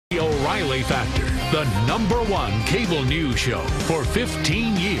O'Reilly Factor, the #1 cable news show for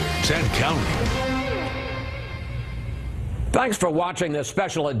 15 years and counting. Thanks for watching this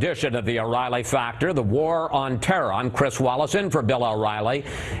special edition of the O'Reilly Factor, the War on Terror. I'm Chris Wallace, in for Bill O'Reilly.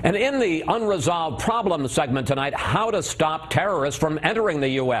 And in the Unresolved Problems segment tonight, how to stop terrorists from entering the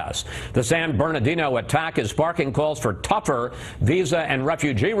U.S. The San Bernardino attack is sparking calls for tougher visa and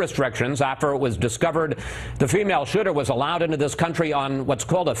refugee restrictions after it was discovered the female shooter was allowed into this country on what's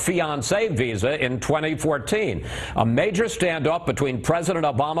called a fiancé visa in 2014. A major standoff between President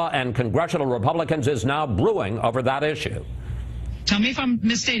Obama and congressional Republicans is now brewing over that issue. Tell me if I'm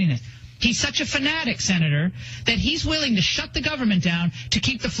misstating it. He's such a fanatic, Senator, that he's willing to shut the government down to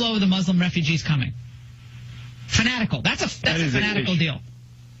keep the flow of the Muslim refugees coming. Fanatical. That's a fanatical deal.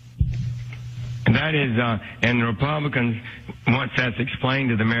 That is, and the Republicans, once that's explained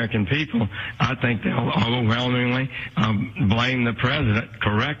to the American people, I think they'll overwhelmingly blame the president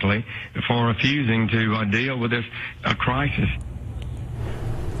correctly for refusing to deal with this crisis.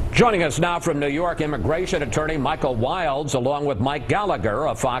 Joining us now from New York, immigration attorney Michael Wilds, along with Mike Gallagher,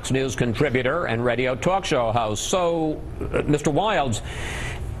 a Fox News contributor and radio talk show host. So, Mr. Wilds,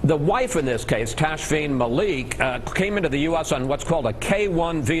 the wife in this case, Tashfeen Malik, came into the U.S. on what's called a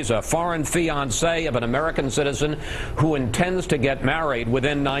K-1 visa, foreign fiancé of an American citizen who intends to get married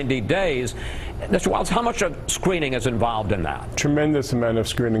within 90 days. Mr. Wilds, how much of screening is involved in that? Tremendous amount of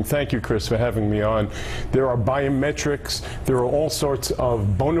screening. Thank you, Chris, for having me on. There are biometrics. There are all sorts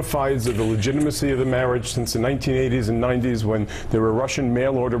of bona fides of the legitimacy of the marriage since the 1980s and 90s when there were Russian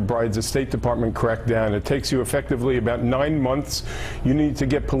mail-order brides. The State Department cracked down. It takes you effectively about 9 months. You need to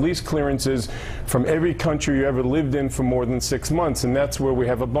get police clearances from every country you ever lived in for more than 6 months, and that's where we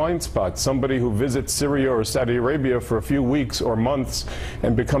have a blind spot. Somebody who visits Syria or Saudi Arabia for a few weeks or months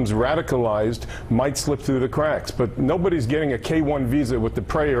and becomes radicalized might slip through the cracks, but nobody's getting a K-1 visa with the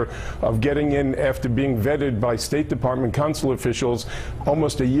prayer of getting in after being vetted by State Department consular officials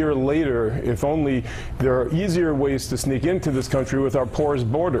almost a year later. If only there are easier ways to sneak into this country with our porous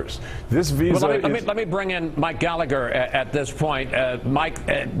borders. This visa let me bring in Mike Gallagher at this point. Mike,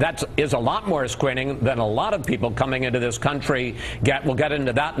 that is a lot more screening than a lot of people coming into this country get. We'll get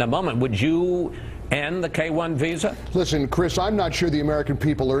into that in a moment. Would you end the K-1 visa? Listen, Chris, I'm not sure the American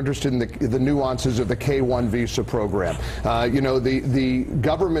people are interested in the nuances of the K-1 visa program. You know, the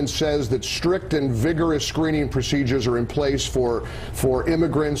government says that strict and vigorous screening procedures are in place for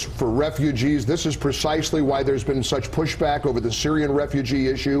immigrants, for refugees. This is precisely why there's been such pushback over the Syrian refugee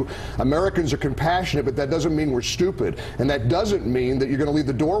issue. Americans are compassionate, but that doesn't mean we're stupid. And that doesn't mean that you're going to leave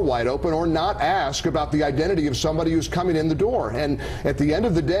the door wide open or not ask about the identity of somebody who's coming in the door. And at the end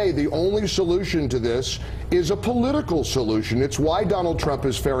of the day, the only solution to this is a political solution. It's why Donald Trump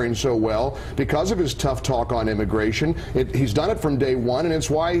is faring so well, because of his tough talk on immigration. He's done it from day one, and it's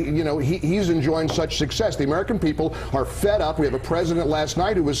why, you know, he's enjoying such success. The American people are fed up. We have a president last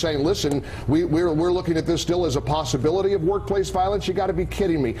night who was saying, listen, we're looking at this still as a possibility of workplace violence. You got to be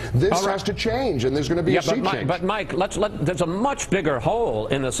kidding me. This has to change, and there's going to be a sea change. But Mike, there's a much bigger hole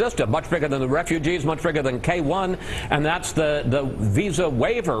in the system, much bigger than the refugees, much bigger than K-1, and that's the visa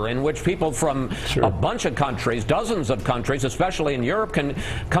waiver, in which people from a bunch of countries, dozens of countries, especially in Europe, can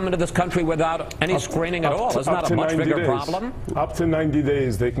come into this country without any screening at all. Isn't that a much bigger problem? Up to 90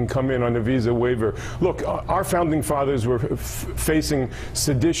 days they can come in on a visa waiver. Look, our founding fathers were facing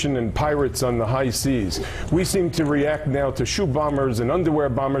sedition and pirates on the high seas. We seem to react now to shoe bombers and underwear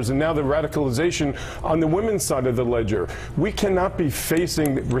bombers, and now the radicalization on the women's side of the ledger. We cannot be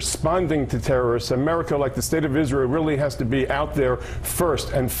responding to terrorists. America, like the state of Israel, really has to be out there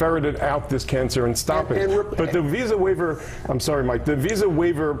first and ferret out this cancer and stop it. But the visa waiver, I'm sorry, Mike, the visa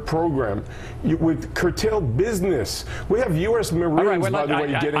waiver program would curtail business. We have U.S. Marines, by the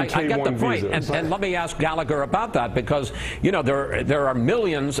way, getting K-1 visas. And let me ask Gallagher about that, because, you know, there are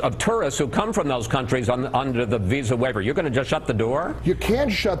millions of tourists who come from those countries under the visa waiver. You're going to just shut the door? You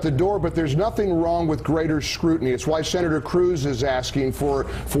can't shut the door, but there's nothing wrong with greater scrutiny. It's why Senator Cruz is asking for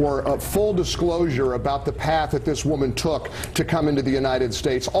a full disclosure about the path that this woman took to come into the United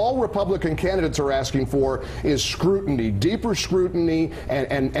States. All Republican candidates are asking for is scrutiny, deeper scrutiny,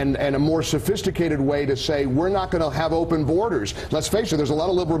 and a more sophisticated way to say we're not going to have open borders. Let's face it, there's a lot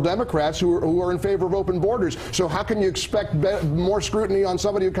of liberal Democrats who are in favor of open borders. So how can you expect more scrutiny on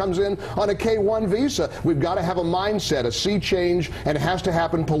somebody who comes in on a K-1 visa? We've got to have a mindset, a sea change, and it has to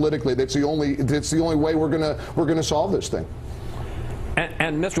happen politically. That's the only way we're going to solve this thing.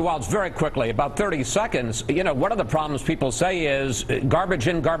 And Mr. Wallace, very quickly, about 30 seconds, you know, one of the problems people say is garbage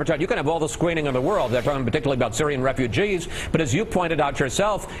in, garbage out. You can have all the screening in the world. They're talking particularly about Syrian refugees. But as you pointed out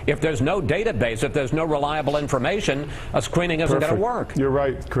yourself, if there's no database, if there's no reliable information, a screening isn't going to work. You're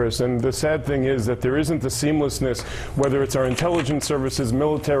right, Chris. And the sad thing is that there isn't the seamlessness, whether it's our intelligence services,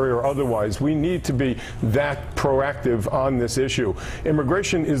 military, or otherwise. We need to be that proactive on this issue.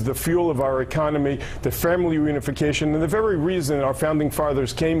 Immigration is the fuel of our economy, the family reunification, and the very reason our founding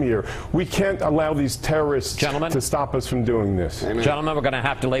fathers came here. We can't allow these terrorists to stop us from doing this. Gentlemen, we're going to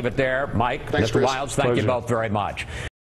have to leave it there. Mike, Thanks, Mr. Chris. Wiles, thank you Pleasure. both very much.